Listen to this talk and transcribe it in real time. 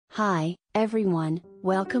Hi, everyone,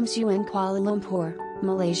 welcomes you in Kuala Lumpur,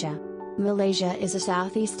 Malaysia. Malaysia is a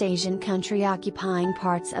Southeast Asian country occupying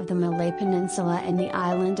parts of the Malay Peninsula and the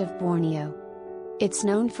island of Borneo. It's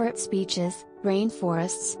known for its beaches,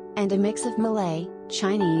 rainforests, and a mix of Malay,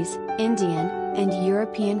 Chinese, Indian, and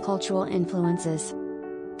European cultural influences.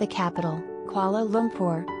 The capital, Kuala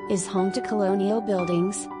Lumpur, is home to colonial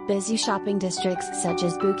buildings, busy shopping districts such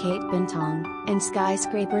as Bukit Bintang, and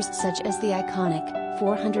skyscrapers such as the iconic,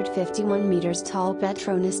 451 meters tall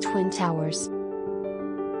Petronas Twin Towers.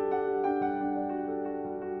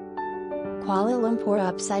 Kuala Lumpur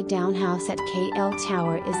Upside Down House at KL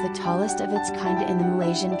Tower is the tallest of its kind in the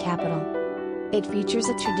Malaysian capital. It features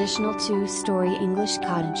a traditional two-story English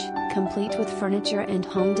cottage, complete with furniture and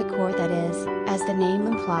home decor that is, as the name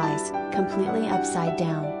implies, completely upside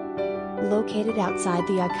down. Located outside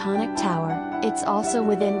the iconic tower, it's also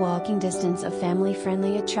within walking distance of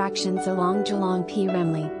family-friendly attractions along Geelong P.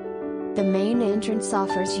 Remley. The main entrance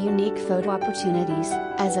offers unique photo opportunities,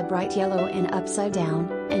 as a bright yellow and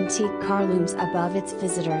upside-down, antique car looms above its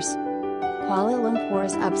visitors. Kuala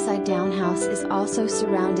Lumpur's upside-down house is also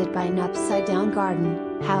surrounded by an upside-down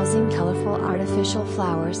garden, housing colorful artificial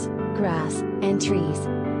flowers, grass, and trees.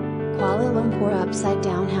 Kuala Lumpur Upside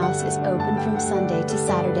Down House is open from Sunday to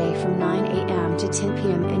Saturday from 9 a.m. to 10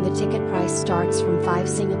 p.m. and the ticket price starts from 5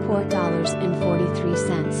 Singapore dollars and 43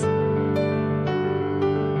 cents.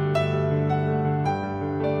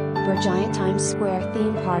 Berjaya Times Square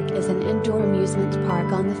Theme Park is an indoor amusement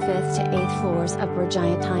park on the 5th to 8th floors of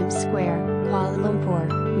Berjaya Times Square, Kuala Lumpur,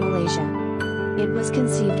 Malaysia. It was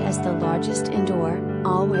conceived as the largest indoor,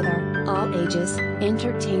 all-weather, all-ages,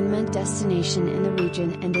 entertainment destination in the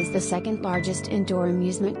region and is the second largest indoor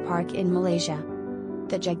amusement park in Malaysia.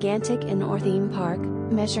 The gigantic indoor theme park,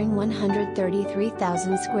 measuring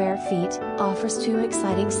 133,000 square feet, offers two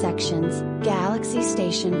exciting sections, Galaxy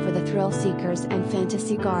Station for the thrill seekers and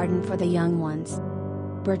Fantasy Garden for the young ones.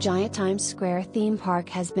 Berjaya Times Square Theme Park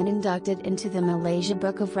has been inducted into the Malaysia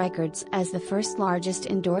Book of Records as the first largest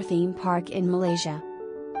indoor theme park in Malaysia.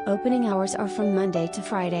 Opening hours are from Monday to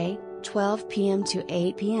Friday, 12 p.m. to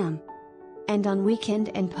 8 p.m. And on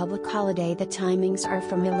weekend and public holiday the timings are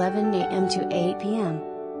from 11 a.m. to 8 p.m.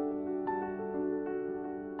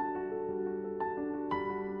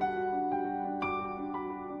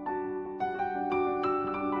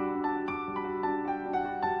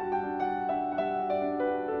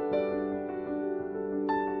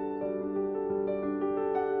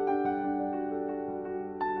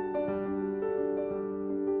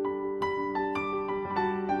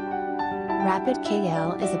 Rapid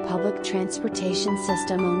KL is a public transportation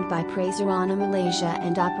system owned by Petronas Malaysia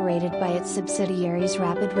and operated by its subsidiaries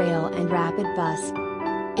Rapid Rail and Rapid Bus.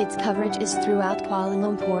 Its coverage is throughout Kuala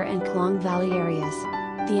Lumpur and Klang Valley areas.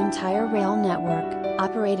 The entire rail network,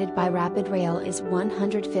 operated by Rapid Rail, is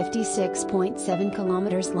 156.7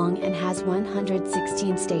 kilometers long and has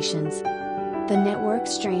 116 stations. The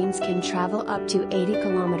network's trains can travel up to 80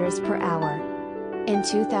 kilometers per hour. In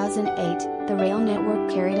 2008, the rail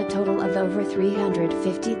network carried a total of over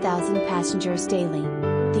 350,000 passengers daily.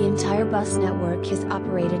 The entire bus network is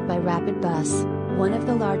operated by Rapid Bus, one of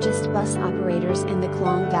the largest bus operators in the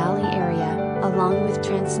Klang Valley area, along with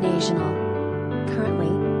Transnational.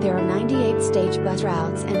 Currently, there are 98 stage bus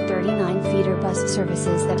routes and 39 feeder bus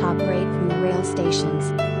services that operate from the rail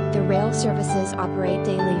stations. The rail services operate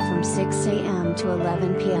daily from 6 a.m. to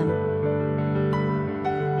 11 p.m.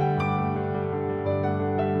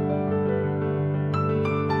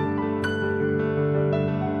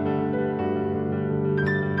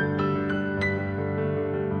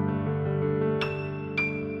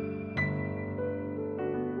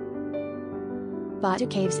 Batu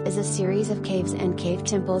Caves is a series of caves and cave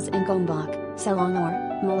temples in Gombak,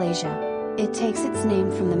 Selangor, Malaysia. It takes its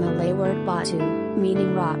name from the Malay word batu,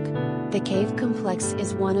 meaning rock. The cave complex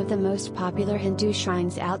is one of the most popular Hindu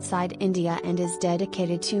shrines outside India and is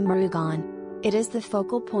dedicated to Murugan. It is the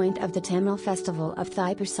focal point of the Tamil festival of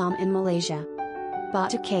Thaipusam in Malaysia.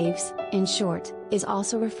 Batu Caves, in short, is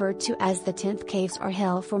also referred to as the 10th caves or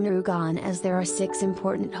hell for Murugan, as there are 6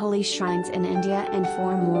 important holy shrines in India and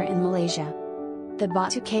 4 more in Malaysia. The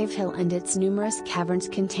Batu Cave Hill and its numerous caverns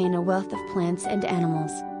contain a wealth of plants and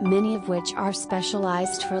animals, many of which are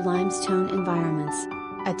specialized for limestone environments.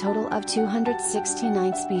 A total of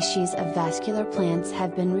 269 species of vascular plants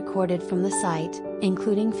have been recorded from the site,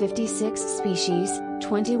 including 56 species,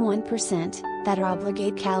 21%, that are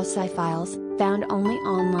obligate calciphiles, found only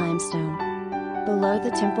on limestone. Below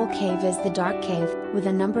the temple cave is the Dark Cave, with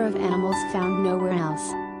a number of animals found nowhere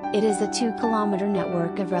else. It is a 2-kilometer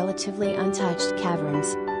network of relatively untouched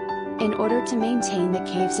caverns. In order to maintain the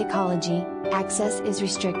cave's ecology, access is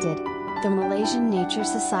restricted. The Malaysian Nature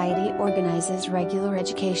Society organizes regular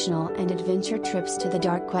educational and adventure trips to the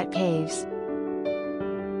dark wet caves.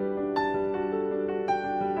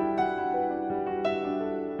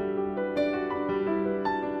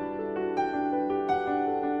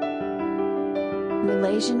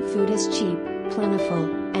 Malaysian food is cheap, plentiful,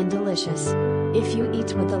 and delicious. If you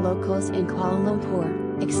eat with the locals in Kuala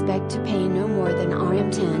Lumpur, expect to pay no more than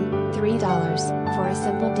Rm10, $3, for a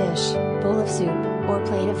simple dish, bowl of soup, or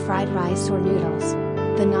plate of fried rice or noodles.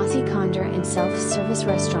 The nasi kandar and self-service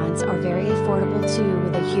restaurants are very affordable too,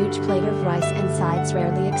 with a huge plate of rice and sides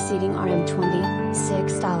rarely exceeding Rm20,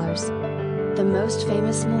 $6. The most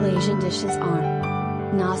famous Malaysian dishes are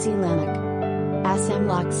nasi lemak, asam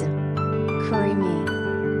laksa, curry mee,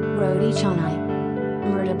 roti canai,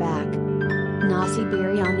 murtabak, nasi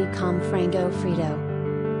biryani com frango frito,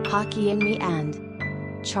 Hokkien mee and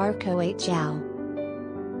char kway teow.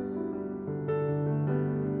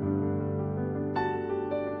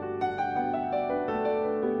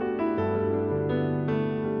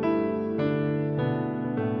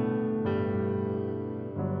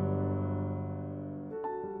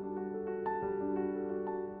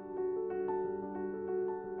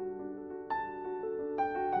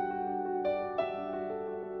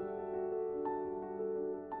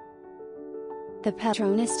 The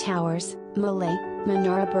Petronas Towers, Malay,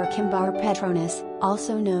 Menara Berkembar Petronas,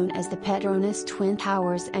 also known as the Petronas Twin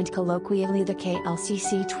Towers and colloquially the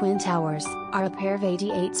KLCC Twin Towers, are a pair of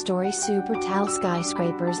 88-story super tall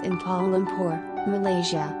skyscrapers in Kuala Lumpur,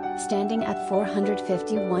 Malaysia, standing at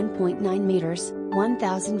 451.9 meters,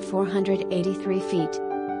 1,483 feet.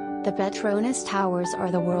 The Petronas Towers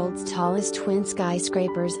are the world's tallest twin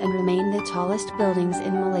skyscrapers and remain the tallest buildings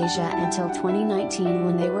in Malaysia until 2019,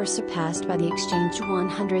 when they were surpassed by the Exchange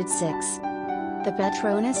 106. The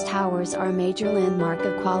Petronas Towers are a major landmark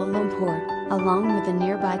of Kuala Lumpur, along with the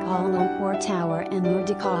nearby Kuala Lumpur Tower and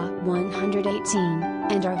Merdeka 118,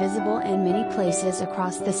 and are visible in many places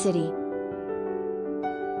across the city.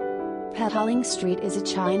 Petaling Street is a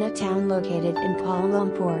Chinatown located in Kuala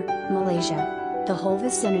Lumpur, Malaysia. The whole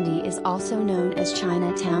vicinity is also known as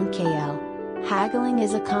Chinatown KL. Haggling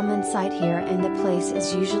is a common sight here, and the place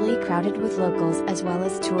is usually crowded with locals as well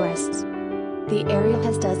as tourists. The area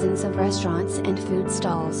has dozens of restaurants and food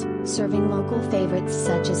stalls, serving local favorites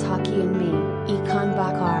such as Hokkien mee, ikan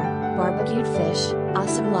bakar, barbecued fish,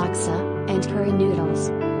 asam laksa, and curry noodles.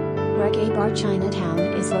 Reggae Bar Chinatown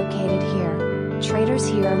is located here. Traders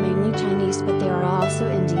here are mainly Chinese, but there are also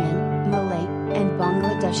Indian, Malay, and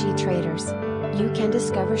Bangladeshi traders. You can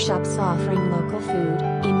discover shops offering local food,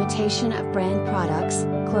 imitation of brand products,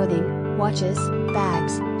 clothing, watches,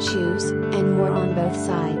 bags, shoes, and more on both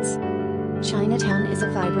sides. Chinatown is a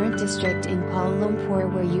vibrant district in Kuala Lumpur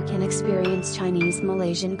where you can experience Chinese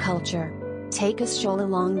Malaysian culture. Take a stroll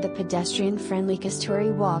along the pedestrian-friendly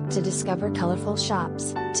Kasturi Walk to discover colorful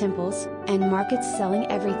shops, temples, and markets selling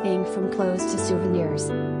everything from clothes to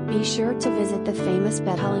souvenirs. Be sure to visit the famous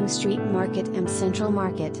Petaling Street Market and Central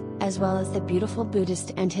Market, as well as the beautiful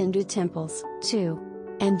Buddhist and Hindu temples, too.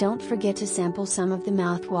 And don't forget to sample some of the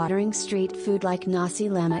mouth-watering street food like nasi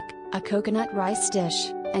lemak, a coconut rice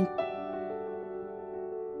dish, and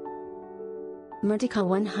Merdeka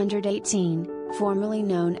 118, formerly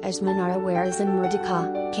known as Menara Wares in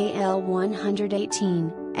Merdeka, KL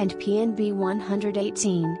 118, and PNB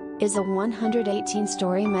 118, is a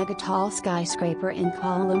 118-story mega-tall skyscraper in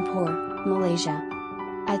Kuala Lumpur, Malaysia.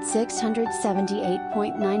 At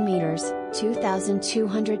 678.9 meters,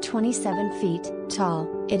 2,227 feet, tall,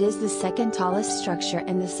 it is the second tallest structure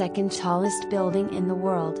and the second tallest building in the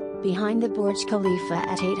world, behind the Burj Khalifa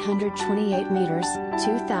at 828 meters,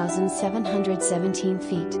 2,717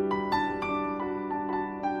 feet.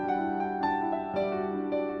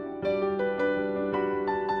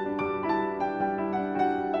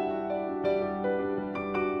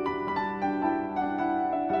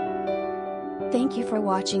 Thank you for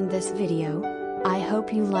watching this video. I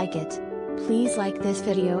hope you like it. Please like this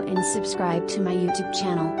video and subscribe to my YouTube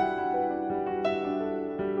channel.